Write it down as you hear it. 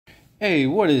Hey,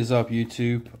 what is up,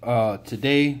 YouTube?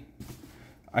 Today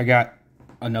I got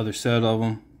another set of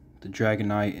them, the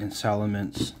Dragonite and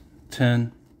Salamence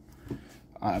 10.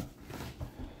 I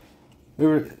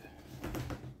don't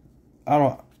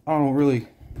really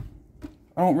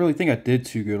think I did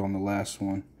too good on the last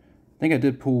one. I think I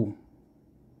did pull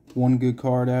one good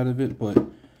card out of it, but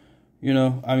you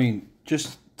know, I mean,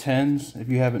 just 10s. If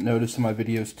you haven't noticed in my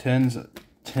videos, 10s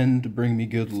tend to bring me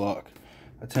good luck.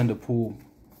 I tend to pull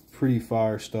pretty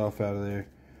fire stuff out of there.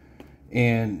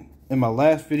 And in my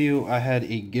last video, I had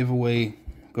a giveaway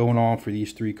going on for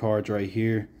these three cards right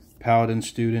here: Paladin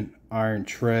Student, Iron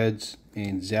Treads,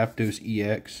 and Zapdos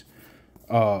EX.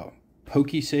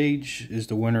 Pokesage is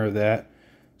the winner of that,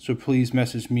 so please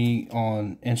message me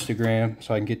on Instagram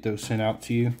so I can get those sent out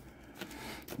to you,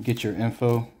 get your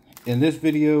info. In this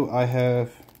video, I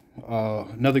have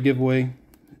another giveaway.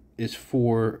 It's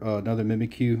for another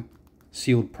Mimikyu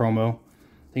sealed promo.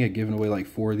 I think I've given away like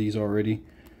 4 of these already.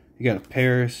 You got a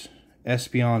Paris,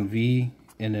 Espeon V,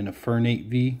 and then a Fernate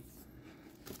V.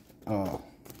 All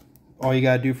you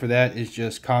gotta do for that is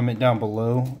just comment down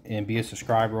below and be a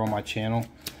subscriber on my channel.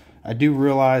 I do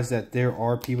realize that there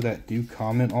are people that do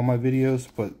comment on my videos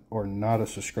but are not a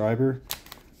subscriber.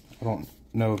 I don't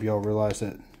know if y'all realize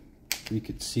that you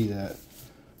could see that,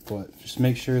 but just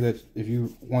make sure that if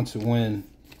you want to win,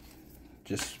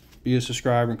 just be a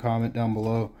subscriber and comment down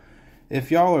below. If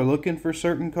y'all are looking for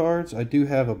certain cards, I do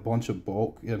have a bunch of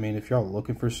bulk. I mean, if y'all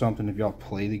looking for something, if y'all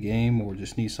play the game or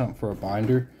just need something for a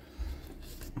binder,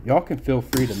 y'all can feel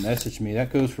free to message me.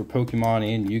 That goes for Pokemon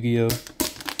and Yu-Gi-Oh!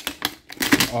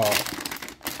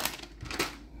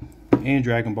 And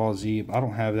Dragon Ball Z. I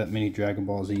don't have that many Dragon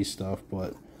Ball Z stuff,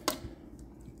 but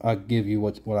I'll give you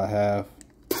what I have.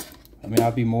 I mean,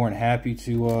 I'd be more than happy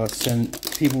to send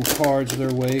people cards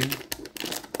their way,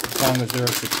 as long as they're a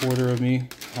supporter of me.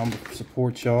 I'm gonna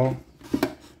support y'all.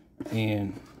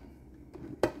 And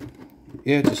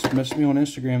yeah, just message me on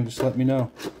Instagram, just let me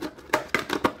know.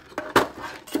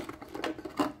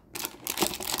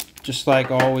 Just like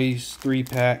always, 3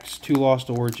 packs, 2 Lost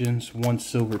Origins, 1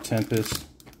 Silver Tempest,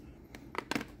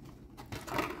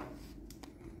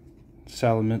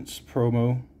 Salamence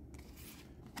promo,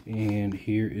 and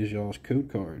here is y'all's code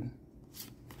card.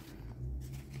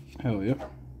 Hell yeah.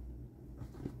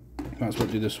 Might as well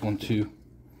do this one too.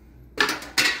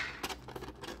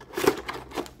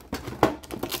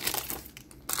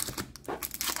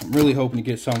 I'm really hoping to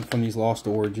get something from these Lost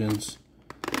Origins.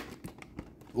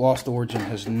 Lost Origin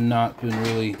has not been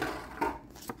really,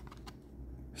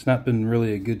 it's not been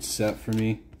really a good set for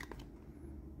me.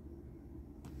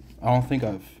 I don't think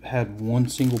I've had one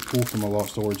single pull from a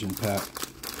Lost Origin pack.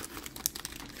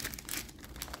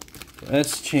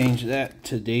 Let's change that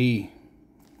today.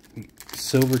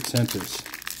 Silver Tempest.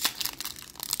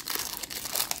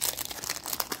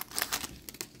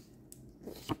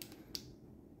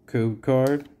 Code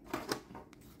card.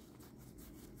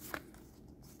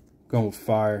 Going with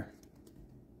fire.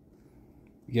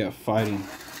 We got fighting.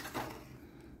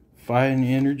 Fighting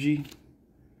energy.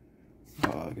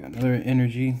 Got another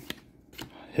energy.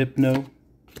 Hypno.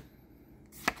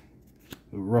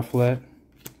 Rufflet.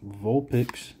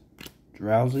 Vulpix.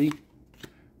 Drowsy.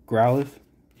 Growlithe.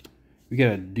 We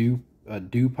got a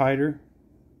Dewpider.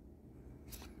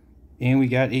 And we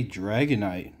got a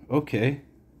Dragonite. Okay.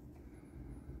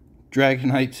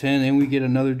 Dragonite 10, and we get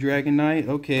another Dragonite.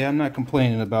 Okay, I'm not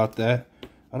complaining about that.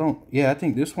 I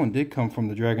think this one did come from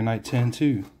the Dragonite 10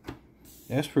 too.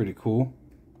 That's pretty cool.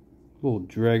 Little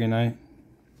Dragonite.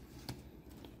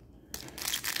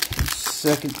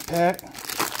 Second pack.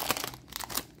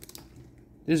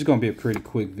 This is going to be a pretty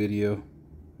quick video.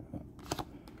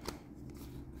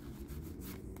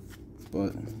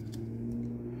 But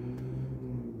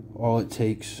all it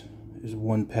takes is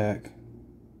 1 pack.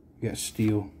 You got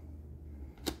Steel.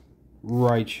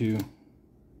 Raichu.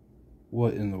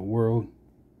 What in the world?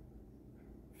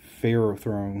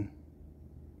 Ferrothorn.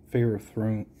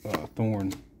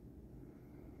 Thorn.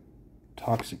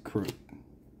 Toxic Croak.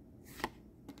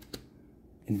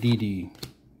 Indeedee.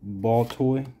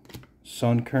 Baltoy.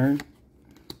 Sunkern.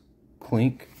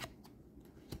 Clink.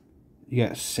 You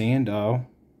got Sandile.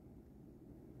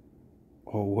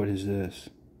 Oh, what is this?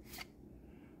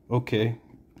 Okay.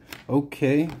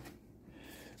 Okay.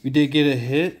 We did get a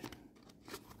hit.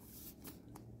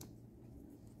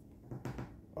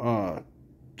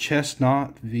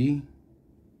 Chestnut V.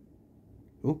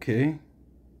 Okay.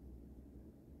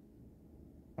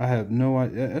 I have no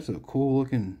idea. That's a cool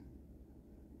looking.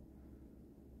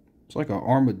 It's like an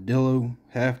armadillo,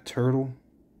 half turtle.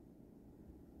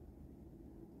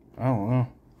 I don't know.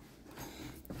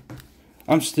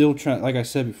 I'm still trying, like I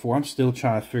said before, I'm still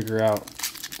trying to figure out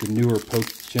the newer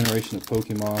generation of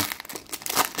Pokemon.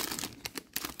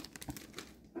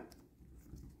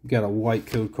 Got a white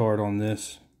code card on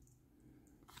this.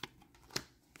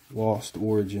 Lost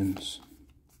Origins.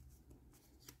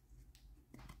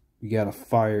 We got a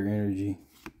Fire Energy.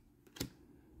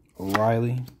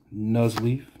 O'Reilly,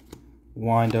 Nuzleaf,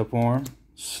 Wind Up Arm,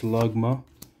 Slugma,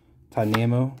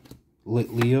 Tynamo,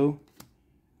 Litleo,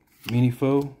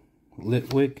 Minifo,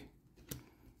 Litwick.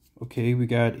 Okay, we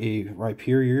got a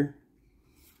Rhyperior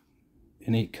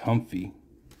and a Comfy.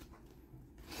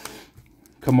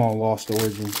 Come on, Lost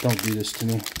Origins, don't do this to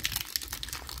me.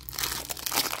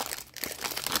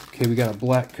 Okay, we got a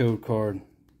black code card.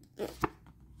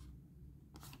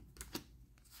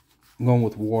 I'm going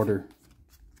with Water.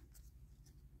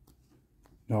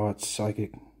 No, it's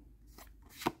Psychic.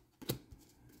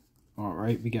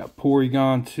 Alright, we got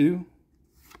Porygon 2.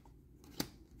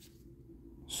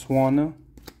 Swanna.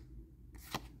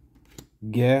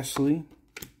 Ghastly.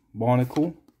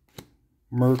 Barnacle.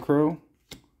 Murkrow.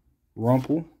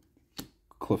 Rumple.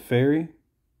 Clefairy.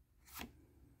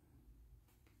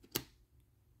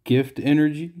 Gift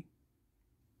Energy.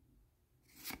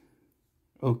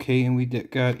 Okay, and we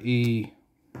got a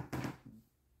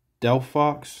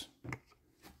Delphox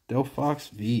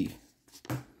V.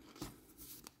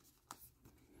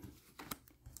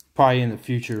 Probably in the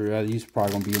future, these are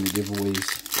probably going to be in the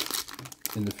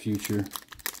giveaways in the future.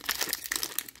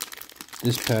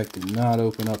 This pack did not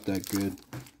open up that good.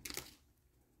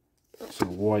 It's a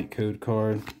white code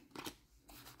card.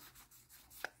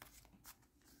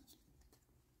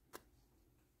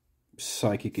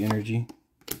 Psychic Energy.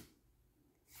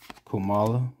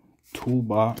 Komala.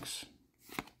 Toolbox.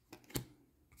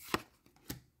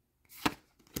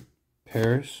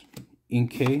 Paris.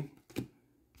 Inkay.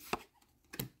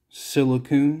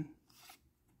 Silicune.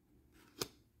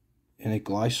 And a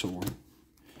Glysaur.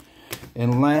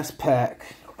 And last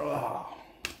pack. Oh.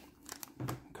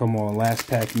 Come on, last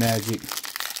pack magic.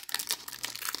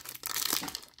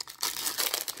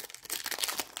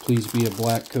 Please be a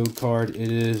black code card.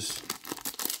 It is.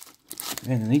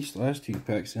 Man, and these last two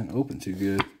packs didn't open too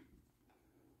good.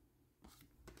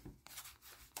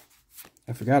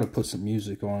 I forgot to put some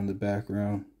music on in the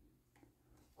background.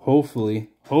 Hopefully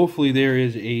there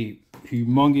is a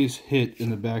humongous hit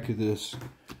in the back of this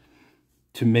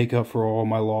to make up for all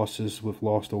my losses with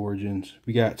Lost Origins.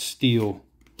 We got Steel,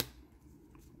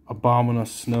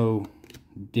 Abominous Snow,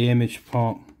 Damage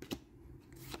Pump,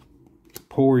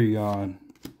 Porygon,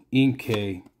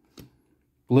 Inkay,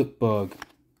 Blipbug,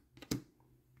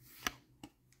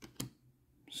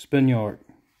 Spinarak.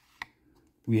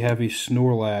 We have a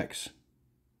Snorlax.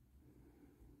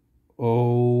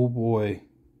 Oh boy,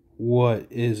 what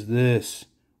is this?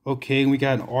 Okay, we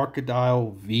got an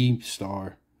Arcodile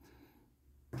V-Star.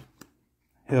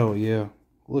 Hell yeah,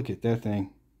 look at that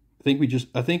thing.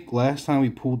 I think last time we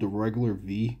pulled the regular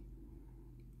V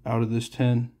out of this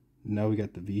 10. Now we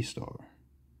got the V-Star.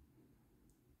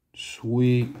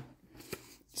 Sweet.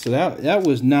 So that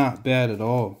was not bad at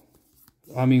all.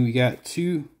 I mean, we got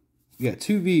two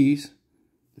V's.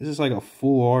 This is like a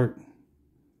full art.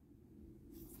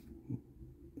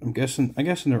 I guessing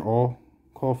they're all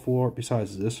called full art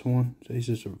besides this one. So it's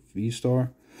just a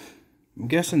V-Star. I'm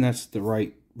guessing that's the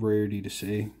right rarity to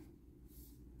say.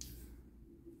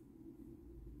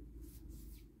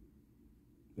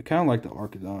 I kind of like the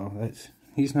Arcodile.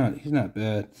 He's not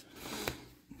bad.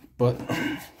 But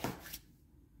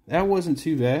that wasn't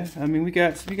too bad. I mean, we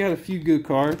got a few good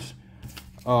cards.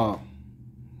 But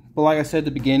like I said at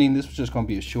the beginning, this was just gonna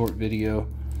be a short video.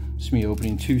 Just me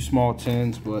opening 2 small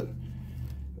tins, but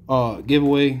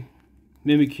giveaway,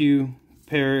 Mimikyu,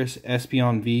 Paris,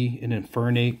 Espeon V, and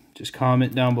Infernape. Just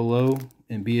comment down below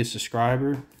and be a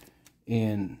subscriber,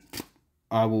 and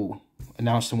I will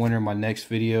announce the winner in my next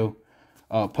video.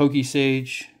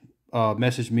 PokeSage,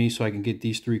 message me so I can get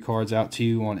these 3 cards out to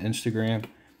you on Instagram.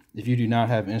 If you do not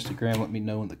have Instagram, let me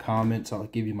know in the comments. I'll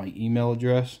give you my email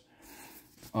address.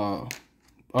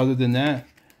 Other than that,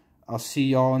 I'll see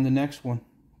y'all in the next one.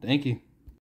 Thank you.